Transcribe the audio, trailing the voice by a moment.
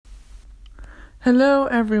Hello,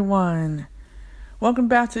 everyone. Welcome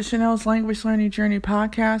back to Chanel's Language Learning Journey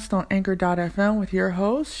podcast on Anchor.fm with your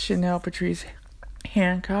host, Chanel Patrice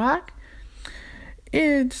Hancock.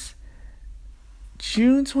 It's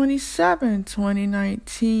June 27,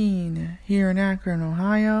 2019, here in Akron,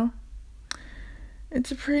 Ohio.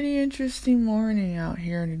 It's a pretty interesting morning out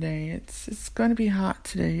here today. It's going to be hot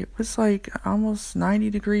today. It was like almost 90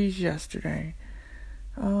 degrees yesterday.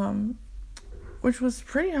 Which was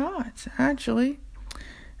pretty hot, actually.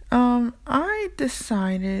 I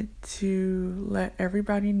decided to let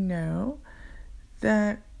everybody know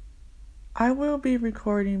that I will be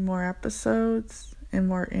recording more episodes and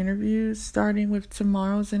more interviews, starting with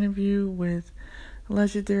tomorrow's interview with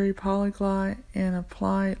legendary polyglot and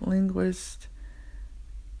applied linguist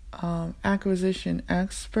acquisition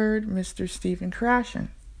expert, Mr. Stephen Krashen,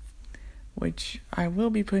 which I will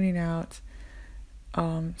be putting out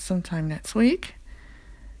sometime next week.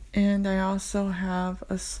 And I also have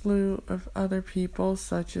a slew of other people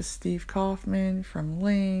such as Steve Kaufman from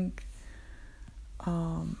Link,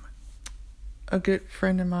 a good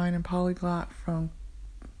friend of mine and polyglot from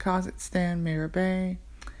Kazakhstan, Mira Bay,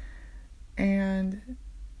 and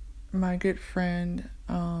my good friend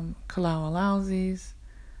Kalau Alauzis.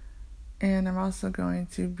 And I'm also going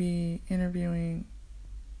to be interviewing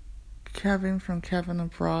Kevin from Kevin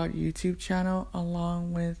Abroad YouTube channel,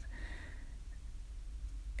 along with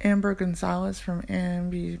Amber Gonzalez from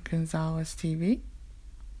Ambi Gonzalez TV,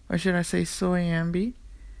 or should I say Soy Ambi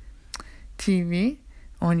TV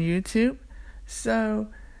on YouTube. So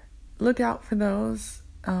look out for those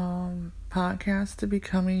podcasts to be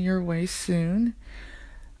coming your way soon.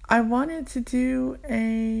 I wanted to do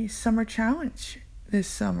a summer challenge this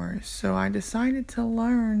summer, so I decided to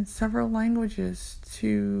learn several languages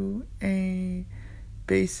to a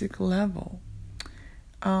basic level.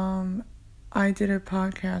 I did a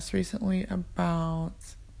podcast recently about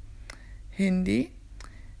Hindi,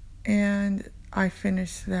 and I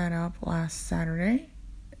finished that up last Saturday,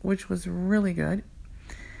 which was really good.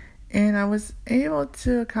 And I was able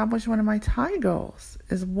to accomplish one of my Thai goals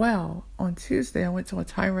as well. On Tuesday, I went to a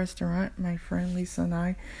Thai restaurant. My friend Lisa and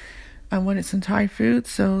I wanted some Thai food,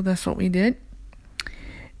 so that's what we did.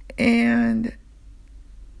 And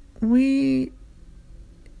we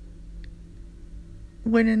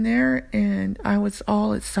went in there, and I was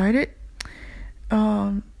all excited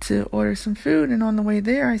to order some food. And on the way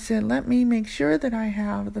there, I said, let me make sure that I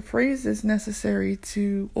have the phrases necessary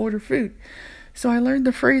to order food. So I learned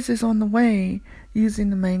the phrases on the way using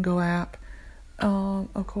the Mango app,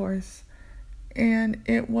 of course. And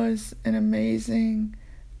it was an amazing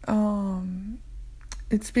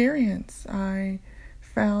experience. I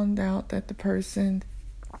found out that the person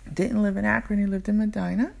didn't live in Akron. He lived in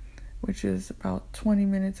Medina, which is about 20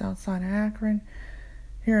 minutes outside of Akron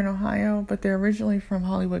here in Ohio, but they're originally from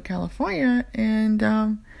Hollywood, California.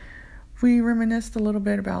 And we reminisced a little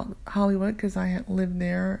bit about Hollywood because I had lived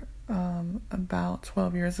there about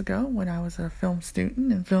 12 years ago when I was a film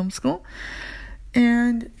student in film school.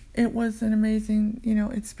 And it was an amazing,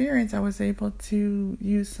 experience. I was able to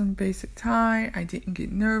use some basic Thai. I didn't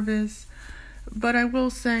get nervous. But I will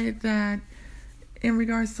say that in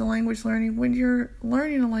regards to language learning, when you're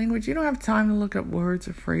learning a language, you don't have time to look up words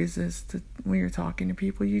or phrases when you're talking to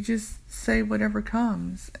people. You just say whatever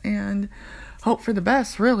comes and hope for the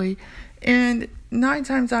best, really. And 9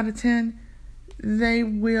 times out of 10, they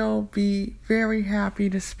will be very happy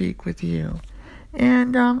to speak with you.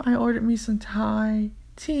 And I ordered me some Thai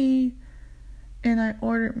tea, and I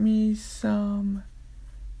ordered me some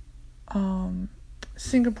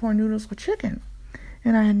Singapore noodles with chicken.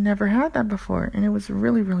 And I had never had that before, and it was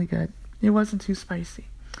really, really good. It wasn't too spicy.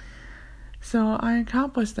 So I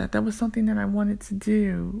accomplished that. That was something that I wanted to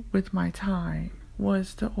do with my Thai,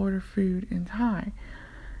 was to order food in Thai.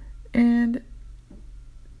 And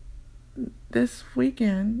this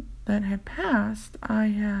weekend that had passed, I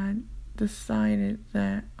had decided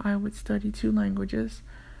that I would study 2 languages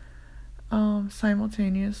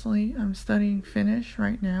simultaneously. I'm studying Finnish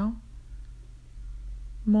right now.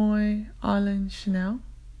 Moi olen Chanel.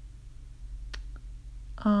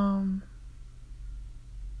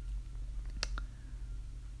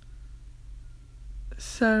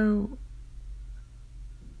 So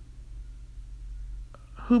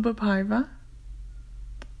Huba Paiva.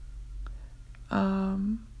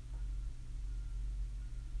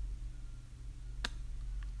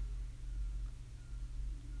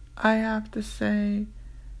 I have to say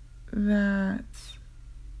that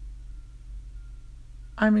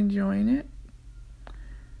I'm enjoying it.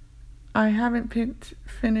 I haven't picked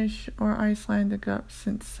Finnish or Icelandic up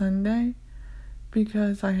since Sunday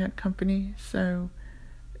because I had company, so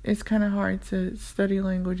it's kind of hard to study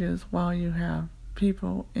languages while you have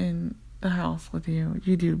people in the house with you.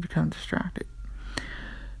 You do become distracted.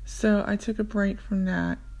 So I took a break from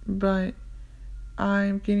that, but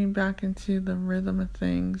I'm getting back into the rhythm of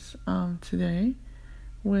things today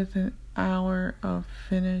with an hour of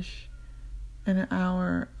Finnish and an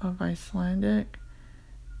hour of Icelandic.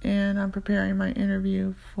 And I'm preparing my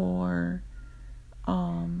interview for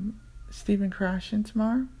Stephen Krashen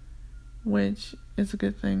tomorrow, which is a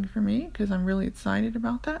good thing for me because I'm really excited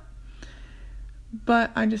about that.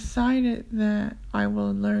 But I decided that I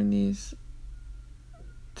will learn these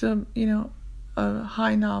to, a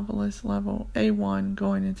high novelist level, A1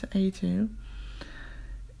 going into A2.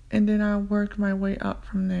 And then I'll work my way up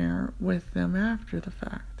from there with them after the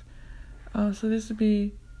fact. So this would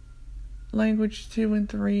be language 2 and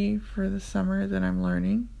 3 for the summer that I'm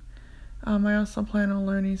learning. I also plan on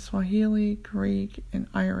learning Swahili, Greek, and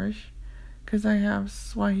Irish because I have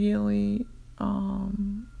Swahili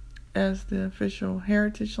as the official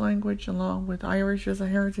heritage language along with Irish as a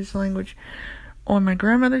heritage language on my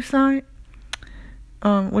grandmother's side,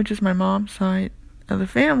 which is my mom's side of the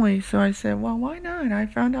family. So I said, well, why not? I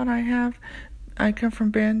found out I come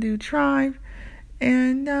from Bantu tribe,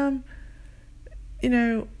 and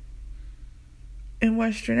in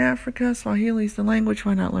Western Africa, Swahili is the language.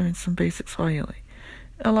 Why not learn some basic Swahili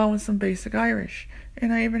along with some basic Irish?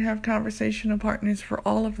 And I even have conversational partners for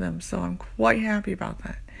all of them, so I'm quite happy about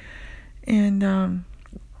that. And a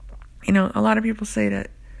lot of people say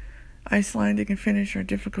that Icelandic and Finnish are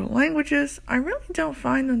difficult languages. I really don't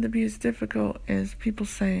find them to be as difficult as people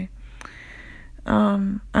say.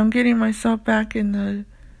 I'm getting myself back in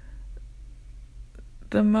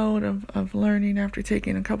the mode of learning after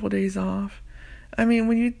taking a couple days off. I mean,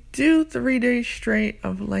 when you do 3 days straight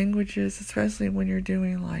of languages, especially when you're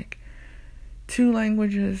doing like 2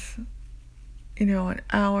 languages, an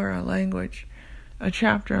hour a language, a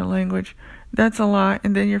chapter a language, that's a lot.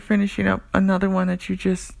 And then you're finishing up another one that you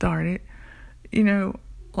just started,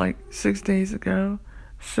 like 6 days ago.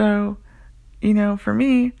 So, for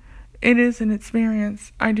me, it is an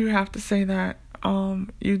experience. I do have to say that.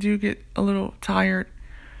 You do get a little tired.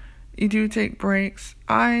 You do take breaks.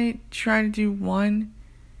 I try to do 1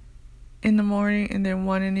 in the morning and then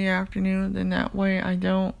 1 in the afternoon. Then that way I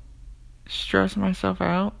don't stress myself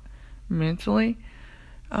out mentally.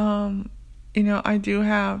 I do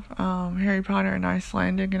have Harry Potter in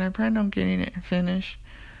Icelandic, and I plan on getting it in Finnish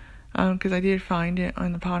because I did find it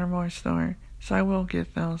on the Pottermore store. So I will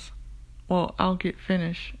get those. Well, I'll get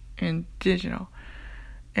Finnish in digital.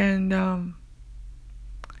 And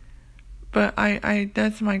but I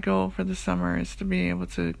that's my goal for the summer, is to be able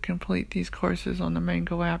to complete these courses on the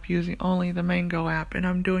Mango app using only the Mango app, and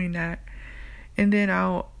I'm doing that. And then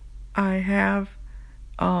I have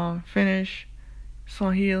Finnish,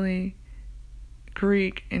 Swahili,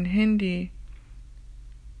 Greek, and Hindi,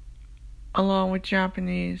 along with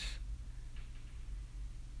Japanese,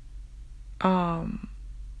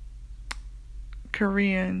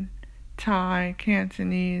 Korean, Thai,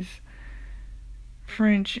 Cantonese,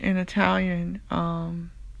 French, and Italian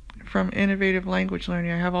from Innovative Language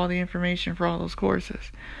Learning. I have all the information for all those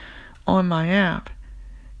courses on my app,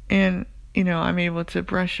 and I'm able to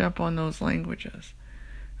brush up on those languages.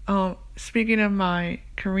 Speaking of my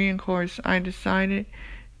Korean course, I decided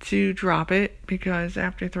to drop it because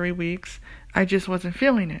after 3 weeks I just wasn't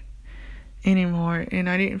feeling it anymore, and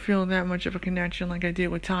I didn't feel that much of a connection like I did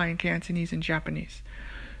with Thai and Cantonese and Japanese.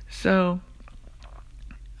 So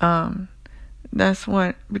that's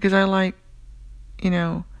what, because I like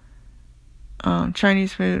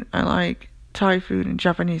Chinese food, I like Thai food and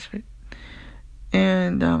Japanese food,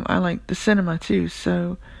 and I like the cinema too,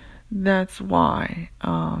 so that's why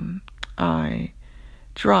I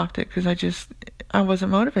dropped it, because I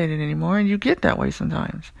wasn't motivated anymore, and you get that way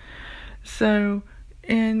sometimes. So,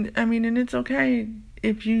 and it's okay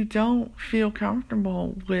if you don't feel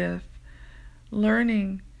comfortable with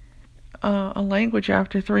learning a language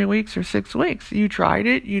after 3 weeks or 6 weeks. You tried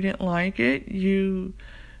it, you didn't like it, you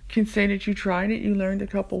can say that you tried it, you learned a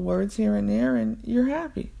couple words here and there, and you're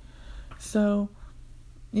happy. So,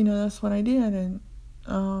 that's what I did, and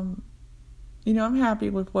I'm happy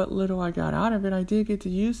with what little I got out of it. I did get to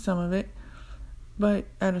use some of it, but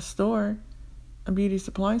at a beauty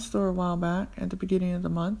supply store a while back at the beginning of the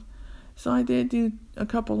month. So I did do a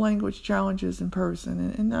couple language challenges in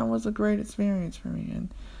person, and that was a great experience for me.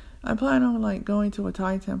 And I plan on going to a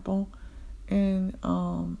Thai temple and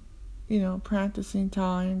practicing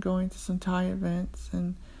Thai and going to some Thai events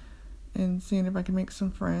and seeing if I can make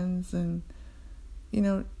some friends, and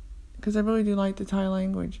because I really do like the Thai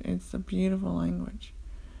language. It's a beautiful language.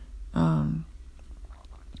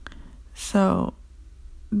 So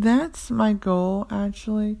that's my goal,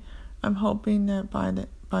 actually. I'm hoping that by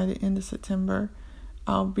the end of September,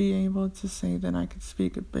 I'll be able to say that I could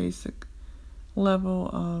speak a basic level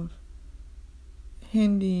of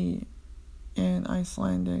Hindi and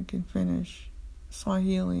Icelandic and Finnish,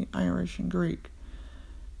 Swahili, Irish, and Greek.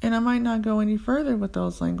 And I might not go any further with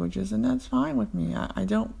those languages, and that's fine with me. I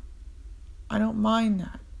don't mind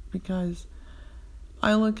that, because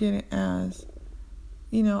I look at it as,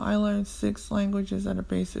 I learned 6 languages at a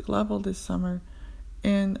basic level this summer,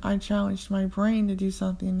 and I challenged my brain to do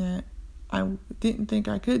something that I didn't think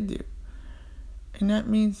I could do. And that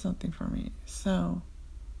means something for me. So,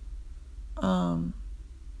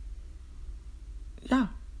 yeah,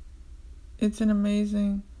 it's an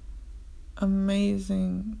amazing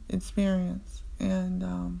experience.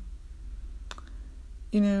 And,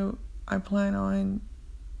 I plan on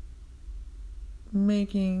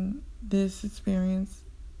making this experience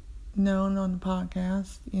known on the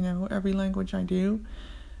podcast. Every language I do,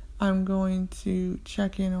 I'm going to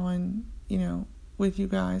check in on, with you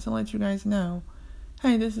guys and let you guys know,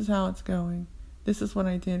 hey, this is how it's going. This is what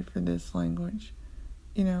I did for this language.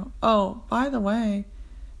 Oh, by the way,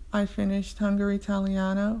 I finished Hungry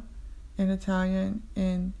Italiano in Italian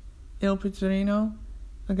and Il Padrino,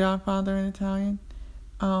 The Godfather in Italian,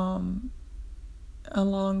 along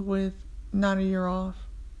with Not a Year Off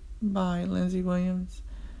by Lindsay Williams.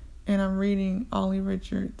 And I'm reading Ollie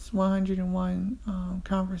Richards' 101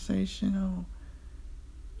 conversational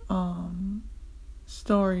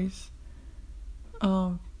stories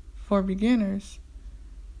for beginners.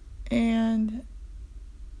 And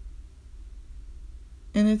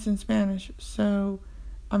it's in Spanish. So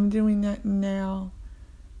I'm doing that now.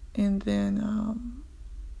 And then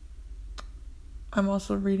I'm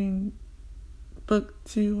also reading book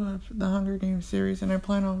 2 of the Hunger Games series, and I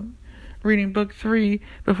plan on reading book 3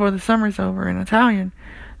 before the summer's over in Italian.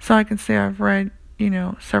 So I can say I've read,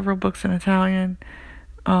 several books in Italian,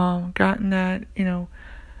 gotten that,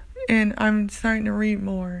 and I'm starting to read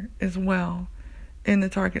more as well in the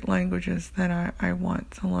target languages that I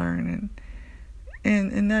want to learn,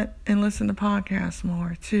 and listen to podcasts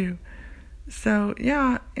more too. So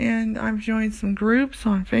yeah, and I've joined some groups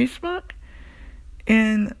on Facebook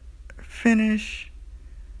in Finnish,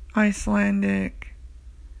 Icelandic,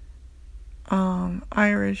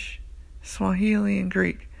 Irish, Swahili, and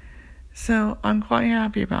Greek. So I'm quite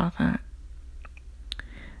happy about that.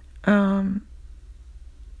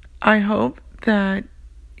 I hope that,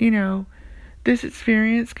 this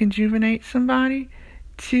experience can rejuvenate somebody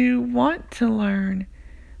to want to learn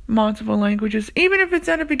multiple languages, even if it's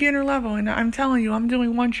at a beginner level. And I'm telling you, I'm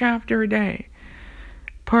doing 1 chapter a day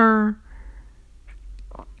per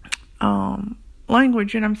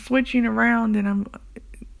language, and I'm switching around, and I'm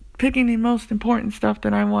picking the most important stuff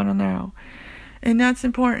that I want to know. And that's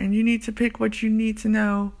important. You need to pick what you need to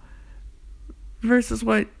know versus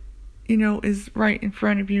what, is right in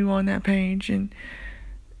front of you on that page. And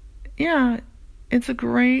yeah, it's a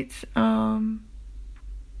great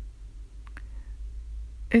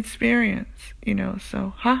experience,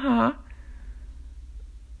 so I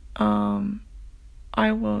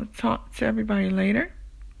will talk to everybody later.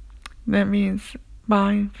 That means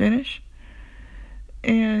bye and finish.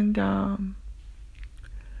 And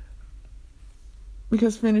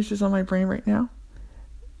because finish is on my brain right now,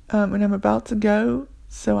 and I'm about to go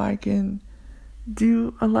so I can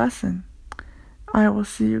do a lesson. I will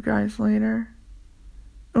see you guys later.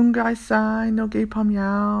 Ungai sai no ge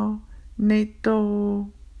pamyao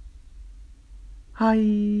neto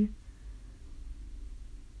hai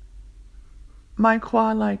mai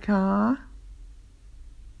kwa lai ka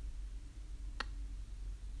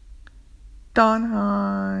dan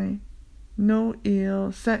hai no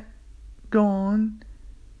il set gone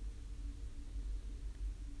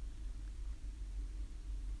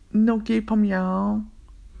no ge pamyao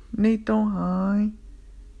neto hai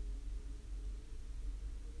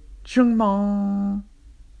chung mong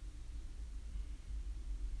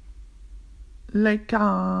lai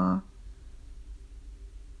ka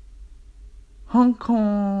Hong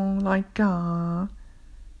Kong lai ka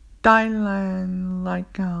Thailand lai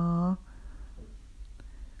ka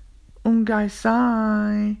Ungai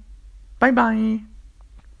sai. Bye bye.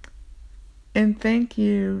 And thank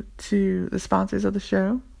you to the sponsors of the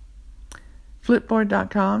show,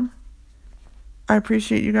 Flipboard.com. I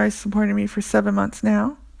appreciate you guys supporting me for 7 months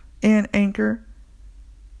now, and Anchor.fm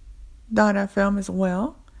as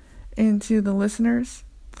well. And to the listeners,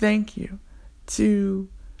 thank you. To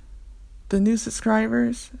the new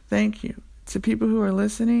subscribers, thank you. To people who are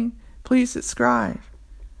listening, please subscribe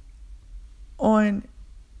on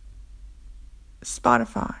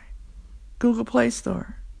Spotify, Google Play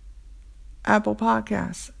Store, Apple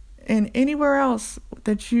Podcasts, and anywhere else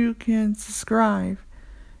that you can subscribe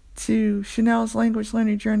to Chanel's Language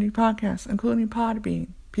Learning Journey podcast, including Podbean,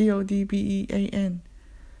 Podbean.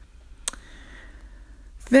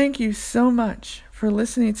 Thank you so much for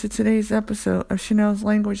listening to today's episode of Chanel's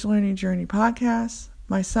Language Learning Journey podcast,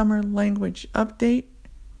 my summer language update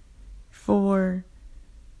for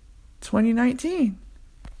 2019.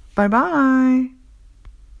 Bye-bye.